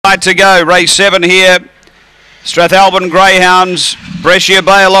right to go. Race 7 here. Strathalbyn Greyhounds. Brescia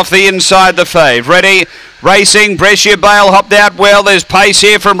Bale off the inside, the fave. Ready? Racing, Brescia Bale hopped out well. There's pace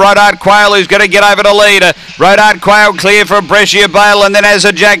here from Rodart Quayle, who's going to get over to lead. Rodart Quayle clear from Brescia Bale, and then as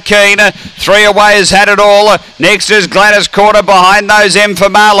a Jack Keen. 3 away has had it all. Next is Gladys Corner, behind those M for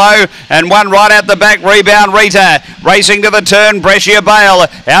Marlowe, and 1 right out the back, Rebound Rita. Racing to the turn, Brescia Bale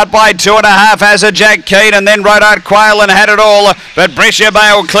out by 2.5 as a Jack Keen, and then Rodart Quayle and had it all. But Brescia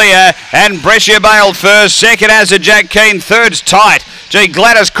Bale clear, and Brescia Bale first, second as a Jack Keen, third's tight. Gee,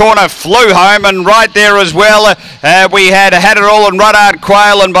 Gladys Corner flew home, and right there as well we had it all and Rodart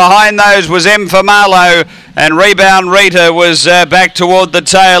Quayle, and behind those was M for Marlowe, and Rebound Rita was back toward the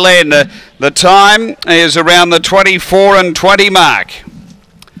tail end. The time is around the 24 and 20 mark.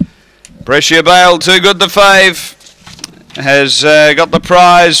 Brescia Bale, too good the fave, has got the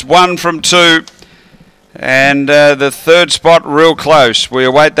prize, 1 from 2. And the third spot real close. We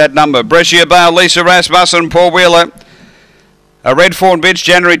await that number. Brescia Bale, Lisa Rasmussen, Paul Wheeler. A Red Fawn Bitch,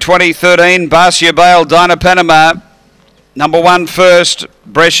 January 2013. Brescia Bale, Dinah Panama. Number 1 first,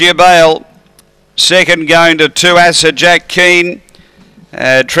 Brescia Bale. Second going to 2 Asa Jack Keen.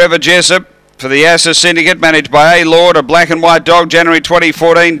 Trevor Jessup for the Asa Syndicate, managed by A Lord. A Black and White Dog, January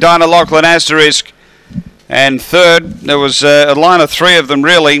 2014. Dinah Lachlan Asterisk. And third, there was a line of 3 of them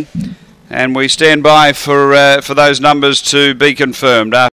really. And we stand by for those numbers to be confirmed.